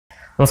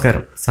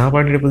നമസ്കാരം.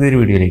 സഹപാഠിയുടെ പുതിയൊരു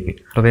വീഡിയോയിലേക്ക്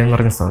ഹൃദയം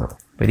നിറഞ്ഞ സ്വാഗതം.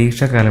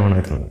 പരീക്ഷാകാലമാണ്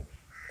വരുന്നത്.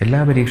 എല്ലാ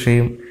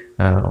പരീക്ഷയും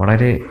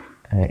വളരെ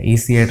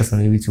ഈസി ആയിട്ട്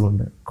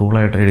സമീപിച്ചുകൊണ്ട്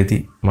കൂളായിട്ട് എഴുതി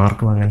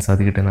മാർക്ക് വാങ്ങാൻ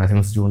സാധിക്കട്ടെ എന്ന്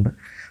ആശംസിച്ചുകൊണ്ട്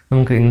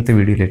നമുക്ക് ഇന്നത്തെ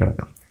വീഡിയോയിലേക്ക്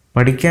കിടക്കാം.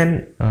 പഠിക്കാൻ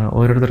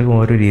ഓരോരുത്തർക്കും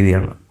ഓരോ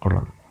രീതിയാണ്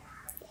ഉള്ളത്.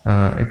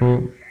 ഇപ്പോൾ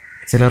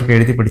ചിലർക്ക്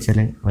എഴുതി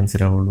പഠിച്ചാലേ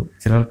മനസ്സിലാവുള്ളൂ,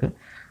 ചിലർക്ക്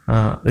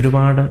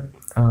ഒരുപാട്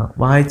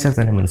വായിച്ചാൽ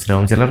തന്നെ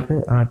മനസ്സിലാവും, ചിലർക്ക്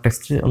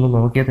ടെക്സ്റ്റ് ഒന്ന്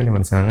നോക്കിയാൽ തന്നെ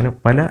മനസ്സിലാവും. അങ്ങനെ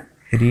പല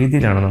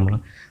രീതിയിലാണ് നമ്മൾ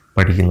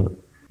പഠിക്കുന്നത്.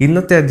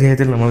 ഇന്നത്തെ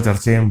അധ്യായത്തിൽ നമ്മൾ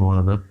ചർച്ച ചെയ്യാൻ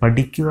പോകുന്നത്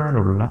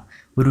പഠിക്കുവാനുള്ള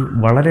ഒരു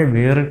വളരെ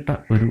വേറിട്ട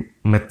ഒരു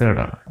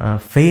മെത്തേഡാണ്.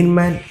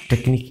 ഫെയ്ൻമാൻ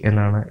ടെക്നിക്ക്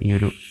എന്നാണ് ഈ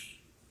ഒരു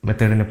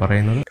മെത്തേഡിനെ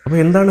പറയുന്നത്. അപ്പോൾ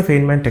എന്താണ്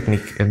ഫെയ്ൻമാൻ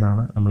ടെക്നിക്ക്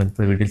എന്നാണ് നമ്മൾ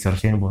ഇന്നത്തെ വീഡിയോയിൽ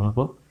ചർച്ച ചെയ്യാൻ പോകുന്നത്.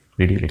 അപ്പോൾ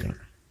വീഡിയോയിലേക്ക്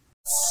കിടക്കാം.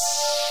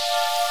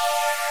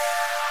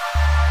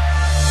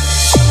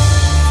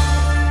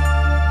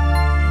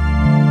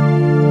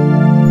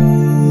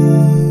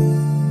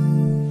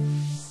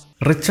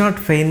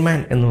 റിച്ചാർഡ്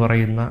ഫെയ്ൻമാൻ എന്ന്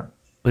പറയുന്ന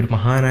ഒരു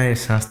മഹാനായ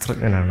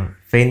ശാസ്ത്രജ്ഞനാണ്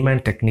ഫെയ്ൻമാൻ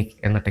ടെക്നിക്ക്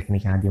എന്ന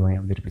ടെക്നിക്ക് ആദ്യമായി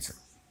അവതരിപ്പിച്ചത്.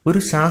 ഒരു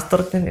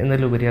ശാസ്ത്രജ്ഞൻ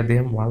എന്നതിലുപരി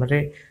അദ്ദേഹം വളരെ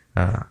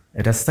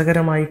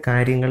രസകരമായി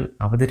കാര്യങ്ങൾ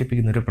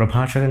അവതരിപ്പിക്കുന്ന ഒരു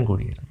പ്രഭാഷകൻ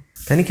കൂടിയായിരുന്നു.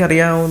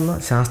 തനിക്കറിയാവുന്ന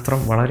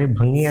ശാസ്ത്രം വളരെ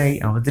ഭംഗിയായി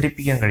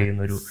അവതരിപ്പിക്കാൻ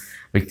കഴിയുന്ന ഒരു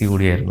വ്യക്തി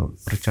കൂടിയായിരുന്നു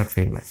റിച്ചാർഡ്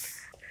ഫെയ്ൻമാൻ.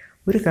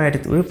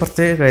 ഒരു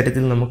പ്രത്യേക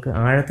കാര്യത്തിൽ നമുക്ക്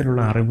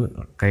ആഴത്തിലുള്ള അറിവ്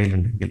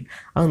കയ്യിലുണ്ടെങ്കിൽ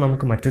അത്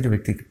നമുക്ക് മറ്റൊരു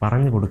വ്യക്തിക്ക്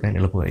പറഞ്ഞു കൊടുക്കാൻ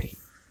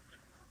എളുപ്പമായിരിക്കും.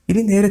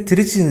 ഇനി നേരെ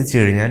തിരിച്ച് ചിന്തിച്ചു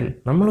കഴിഞ്ഞാൽ,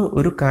 നമ്മൾ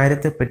ഒരു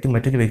കാര്യത്തെപ്പറ്റി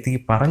മറ്റൊരു വ്യക്തിക്ക്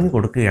പറഞ്ഞു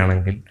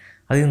കൊടുക്കുകയാണെങ്കിൽ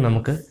അതിൽ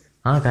നമുക്ക്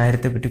ആ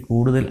കാര്യത്തെപ്പറ്റി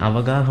കൂടുതൽ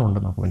അവഗാഹം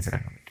ഉണ്ടെന്ന് നമുക്ക്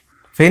മനസ്സിലാക്കാൻ പറ്റും.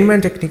 ഫെയ്ൻമാൻ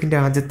ടെക്നിക്കിൻ്റെ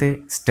ആദ്യത്തെ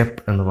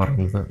സ്റ്റെപ്പ് എന്ന്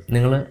പറയുന്നത്,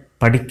 നിങ്ങൾ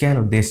പഠിക്കാൻ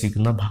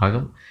ഉദ്ദേശിക്കുന്ന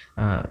ഭാഗം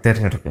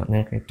തിരഞ്ഞെടുക്കുക.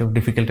 നിങ്ങൾക്ക് ഏറ്റവും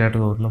ഡിഫിക്കൽട്ടായിട്ട്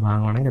തോന്നുന്ന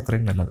ഭാഗമാണെങ്കിൽ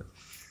അത്രയും നല്ലത്.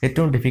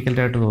 ഏറ്റവും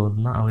ഡിഫിക്കൽട്ടായിട്ട്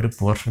തോന്നുന്ന ആ ഒരു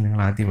പോർഷൻ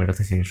നിങ്ങൾ ആദ്യം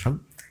എടുത്ത ശേഷം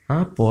ആ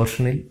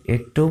പോർഷനിൽ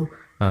ഏറ്റവും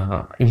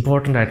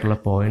ഇമ്പോർട്ടൻ്റ് ആയിട്ടുള്ള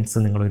പോയിൻറ്റ്സ്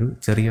നിങ്ങളൊരു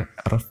ചെറിയ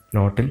റഫ്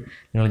നോട്ടിൽ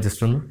നിങ്ങൾ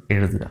ജസ്റ്റ് ഒന്ന്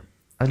എഴുതുക.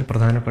 അതിൽ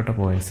പ്രധാനപ്പെട്ട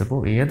പോയിൻറ്റ്സ്, ഇപ്പോൾ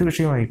ഏത്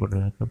വിഷയമായിക്കോട്ടെ,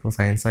 നിങ്ങൾക്ക് ഇപ്പോൾ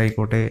സയൻസ്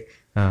ആയിക്കോട്ടെ,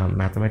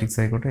 മാത്തമാറ്റിക്സ്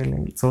ആയിക്കോട്ടെ,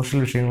 അല്ലെങ്കിൽ സോഷ്യൽ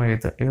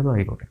വിഷയങ്ങളായിട്ട് ഏതോ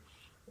ആയിക്കോട്ടെ,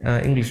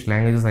 ഇംഗ്ലീഷ്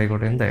ലാംഗ്വേജസ്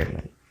ആയിക്കോട്ടെ,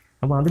 എന്തായാലും.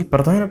 അപ്പോൾ അതിൽ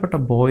പ്രധാനപ്പെട്ട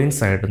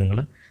പോയിൻറ്റ്സ് ആയിട്ട് നിങ്ങൾ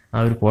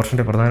ആ ഒരു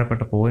പോർഷൻ്റെ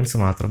പ്രധാനപ്പെട്ട പോയിൻറ്റ്സ്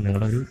മാത്രം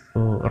നിങ്ങളൊരു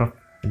റഫ്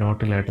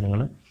നോട്ടിലായിട്ട്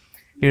നിങ്ങൾ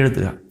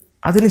എഴുതുക.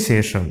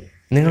 അതിനുശേഷം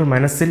നിങ്ങൾ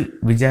മനസ്സിൽ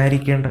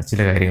വിചാരിക്കേണ്ട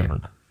ചില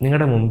കാര്യങ്ങളുണ്ട്.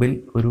 നിങ്ങളുടെ മുമ്പിൽ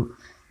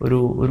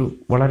ഒരു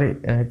വളരെ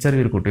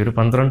ചെറിയൊരു കുട്ടി, ഒരു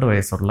 12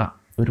 വയസ്സുള്ള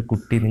ഒരു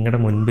കുട്ടി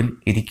നിങ്ങളുടെ മുൻപിൽ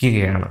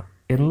ഇരിക്കുകയാണ്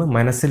എന്ന്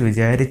മനസ്സിൽ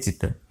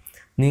വിചാരിച്ചിട്ട്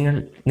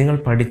നിങ്ങൾ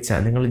പഠിച്ച,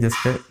 നിങ്ങൾ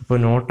ജസ്റ്റ് ഇപ്പോൾ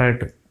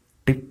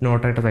ടിപ്പ്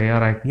നോട്ടായിട്ട്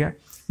തയ്യാറാക്കിയ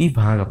ഈ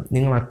ഭാഗം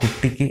നിങ്ങൾ ആ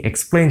കുട്ടിക്ക്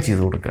എക്സ്പ്ലെയിൻ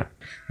ചെയ്ത് കൊടുക്കുക.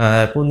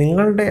 ഇപ്പോൾ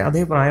നിങ്ങളുടെ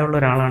അതേ പ്രായമുള്ള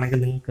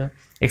ഒരാളാണെങ്കിൽ നിങ്ങൾക്ക്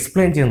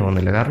എക്സ്പ്ലെയിൻ ചെയ്യുന്നു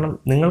തോന്നില്ല, കാരണം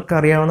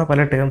നിങ്ങൾക്കറിയാവുന്ന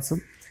പല ടേംസും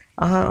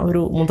ആ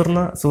ഒരു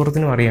മുതിർന്ന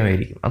സുഹൃത്തിനും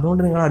അറിയാമായിരിക്കും.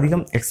 അതുകൊണ്ട് നിങ്ങൾ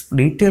അധികം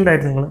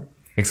ഡീറ്റെയിൽഡായിട്ട് നിങ്ങൾ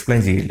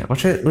എക്സ്പ്ലെയിൻ ചെയ്യില്ല.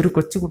 പക്ഷേ ഒരു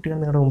കൊച്ചു കുട്ടികൾ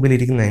നിങ്ങളുടെ മുമ്പിൽ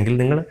ഇരിക്കുന്നതെങ്കിൽ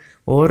നിങ്ങൾ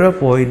ഓരോ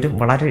പോയിൻറ്റും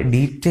വളരെ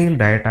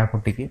ഡീറ്റെയിൽഡായിട്ട് ആ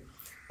കുട്ടിക്ക്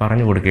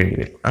പറഞ്ഞു കൊടുക്കേണ്ടി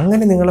വരും.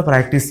 അങ്ങനെ നിങ്ങൾ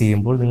പ്രാക്ടീസ്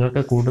ചെയ്യുമ്പോൾ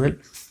നിങ്ങൾക്ക് കൂടുതൽ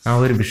ആ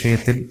ഒരു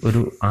വിഷയത്തിൽ ഒരു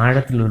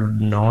ആഴത്തിലൊരു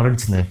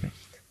നോളജ് നിങ്ങൾക്ക്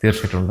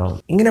തീർച്ചയായിട്ടും ഉണ്ടാകും.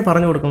 ഇങ്ങനെ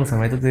പറഞ്ഞു കൊടുക്കുന്ന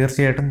സമയത്ത്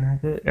തീർച്ചയായിട്ടും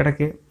നിങ്ങൾക്ക്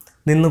ഇടയ്ക്ക്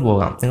നിന്ന്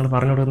പോകാം. നിങ്ങൾ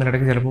പറഞ്ഞു കൊടുക്കുന്ന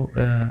ഇടയ്ക്ക് ചിലപ്പോൾ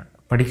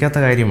പഠിക്കാത്ത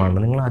കാര്യമാണ്,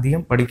 നിങ്ങൾ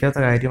അധികം പഠിക്കാത്ത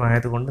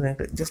കാര്യമായതുകൊണ്ട്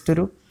നിങ്ങൾക്ക് ജസ്റ്റ്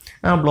ഒരു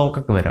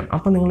ബ്ലോക്കൊക്കെ വരാം.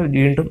 അപ്പോൾ നിങ്ങൾ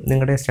വീണ്ടും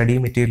നിങ്ങളുടെ സ്റ്റഡി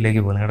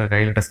മെറ്റീരിയലിലേക്ക് പോകും. നിങ്ങളുടെ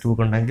കയ്യിൽ ടെക്സ്റ്റ്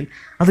ബുക്ക് ഉണ്ടെങ്കിൽ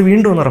അത്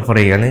വീണ്ടും ഒന്ന് റെഫർ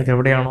ചെയ്യുക. നിങ്ങൾക്ക്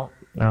എവിടെയാണോ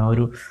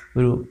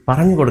ഒരു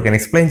പറഞ്ഞു കൊടുക്കാൻ,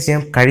 എക്സ്പ്ലെയിൻ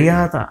ചെയ്യാൻ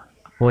കഴിയാതെ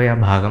പോയ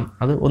ഭാഗം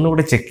അത്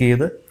ഒന്നുകൂടി ചെക്ക്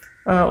ചെയ്ത്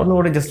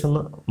ഒന്നുകൂടി ജസ്റ്റ്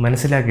ഒന്ന്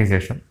മനസ്സിലാക്കിയ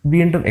ശേഷം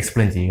വീണ്ടും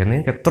എക്സ്പ്ലെയിൻ ചെയ്യുക.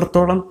 നിങ്ങൾക്ക്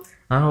എത്രത്തോളം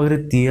ആ ഒരു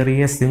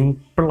തിയറിയെ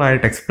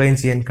സിമ്പിളായിട്ട് എക്സ്പ്ലെയിൻ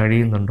ചെയ്യാൻ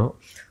കഴിയുന്നുണ്ടോ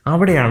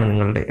അവിടെയാണ്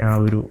നിങ്ങളുടെ ആ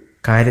ഒരു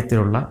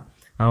കാര്യത്തിലുള്ള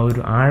ആ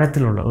ഒരു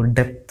ആഴത്തിലുള്ള ഒരു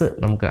ഡെപ്ത്ത്,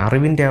 നമുക്ക്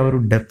അറിവിൻ്റെ ആ ഒരു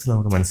ഡെപ്ത്ത്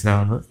നമുക്ക്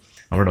മനസ്സിലാവുന്നത്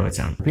അവിടെ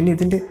വെച്ചാണ്. പിന്നെ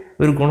ഇതിൻ്റെ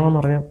ഒരു ഗുണമെന്ന്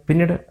പറഞ്ഞാൽ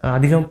പിന്നീട്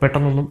അധികം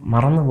പെട്ടെന്നൊന്നും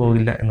മറന്നു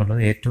പോകില്ല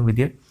എന്നുള്ളത് ഏറ്റവും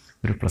വലിയ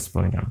ഒരു പ്ലസ്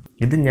പോയിൻ്റാണ്.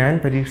 ഇത് ഞാൻ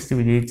പരീക്ഷിച്ച്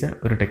വിജയിച്ച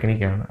ഒരു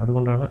ടെക്നിക്കാണ്.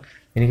 അതുകൊണ്ടാണ്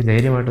എനിക്ക്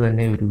ധൈര്യമായിട്ട്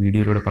തന്നെ ഒരു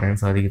വീഡിയോയിലൂടെ പറയാൻ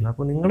സാധിക്കുന്നത്.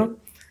 അപ്പോൾ നിങ്ങളും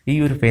ഈ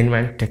ഒരു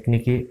ഫെയ്ൻമാൻ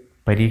ടെക്നിക്ക്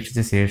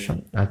പരീക്ഷിച്ച ശേഷം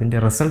അതിൻ്റെ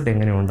റിസൾട്ട്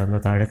എങ്ങനെയുണ്ടെന്ന്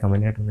താഴെ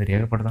കമൻറ്റായിട്ടൊന്ന്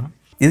രേഖപ്പെടുത്തണം.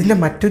 ഇതിൻ്റെ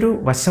മറ്റൊരു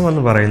വശം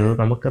എന്ന് പറയുന്നത്,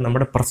 നമുക്ക്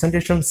നമ്മുടെ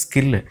പ്രസൻറ്റേഷൻ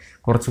സ്കില്ല്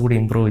കുറച്ചുകൂടി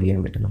ഇമ്പ്രൂവ്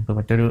ചെയ്യാൻ പറ്റും. നമുക്ക്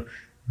മറ്റൊരു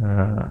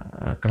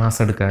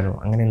ക്ലാസ് എടുക്കാനോ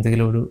അങ്ങനെ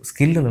എന്തെങ്കിലും ഒരു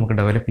സ്കില്ല് നമുക്ക്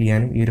ഡെവലപ്പ്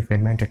ചെയ്യാനും ഈ ഒരു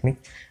ഫെയ്ൻമാൻ ടെക്നിക്ക്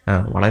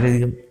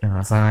വളരെയധികം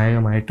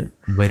സഹായകമായിട്ട്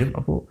വരും.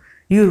 അപ്പോൾ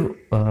ഈ ഒരു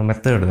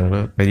മെത്തേഡ്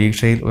നിങ്ങൾ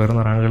പരീക്ഷയിൽ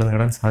ഉയർന്ന റാങ്കുകൾ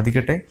നേടാൻ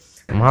സാധിക്കട്ടെ.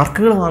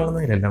 മാർക്കുകൾ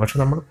വാങ്ങുന്നതിലല്ല, പക്ഷെ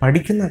നമ്മൾ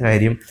പഠിക്കുന്ന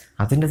കാര്യം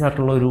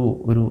അതിൻ്റെതായിട്ടുള്ള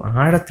ഒരു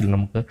ആഴത്തിൽ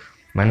നമുക്ക്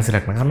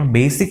മനസ്സിലാക്കണം. കാരണം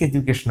ബേസിക്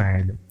എഡ്യൂക്കേഷൻ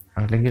ആയാലും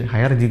അല്ലെങ്കിൽ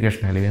ഹയർ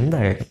എഡ്യൂക്കേഷൻ ആയാലും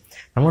എന്തായാലും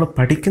നമ്മൾ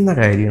പഠിക്കുന്ന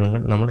കാര്യങ്ങൾ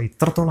നമ്മൾ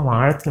ഇത്രത്തോളം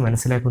ആഴത്തിൽ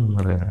മനസ്സിലാക്കുന്നു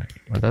എന്നുള്ളതാണ്.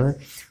 അതായത്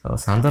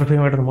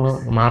സാന്ദർഭികമായിട്ട് നമ്മൾ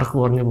മാർക്ക്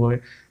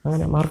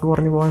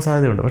കുറഞ്ഞു പോകാൻ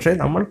സാധ്യതയുണ്ട്. പക്ഷേ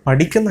നമ്മൾ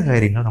പഠിക്കുന്ന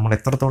കാര്യങ്ങൾ നമ്മൾ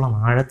എത്രത്തോളം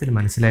ആഴത്തിൽ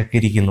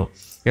മനസ്സിലാക്കിയിരിക്കുന്നു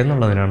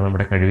എന്നുള്ളതിനാണ്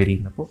നമ്മുടെ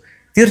കഴിവിരിക്കുന്നത്. അപ്പോൾ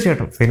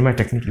തീർച്ചയായിട്ടും ഫെയ്ൻമാൻ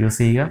ടെക്നിക്ക് യൂസ്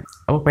ചെയ്യുക.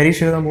 അപ്പോൾ പരീക്ഷ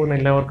എഴുതാൻ പോകുന്ന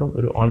എല്ലാവർക്കും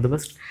ഒരു ഓൾ ദി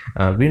ബെസ്റ്റ്.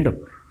 വീണ്ടും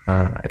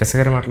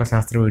രസകരമായിട്ടുള്ള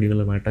ശാസ്ത്ര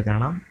വീഡിയോകളുമായിട്ട്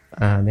കാണാം.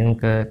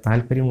 നിങ്ങൾക്ക്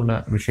താല്പര്യമുള്ള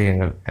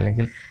വിഷയങ്ങൾ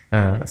അല്ലെങ്കിൽ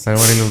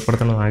സഹപാഠിയിൽ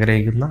ഉൾപ്പെടുത്തണമെന്ന്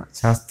ആഗ്രഹിക്കുന്ന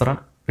ശാസ്ത്ര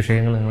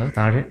വിഷയങ്ങൾ നിങ്ങൾ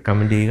താഴെ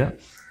കമൻറ്റ് ചെയ്യുക.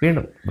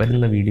 വീണ്ടും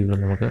വരുന്ന വീഡിയോകൾ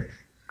നമുക്ക്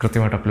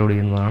കൃത്യമായിട്ട് അപ്ലോഡ്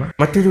ചെയ്യുന്നതാണ്.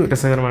 മറ്റൊരു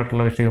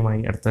രസകരമായിട്ടുള്ള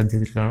വിഷയവുമായി അടുത്ത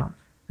അധ്യായത്തിൽ കാണാം.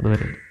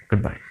 അതുവരെ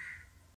ഗുഡ് ബൈ.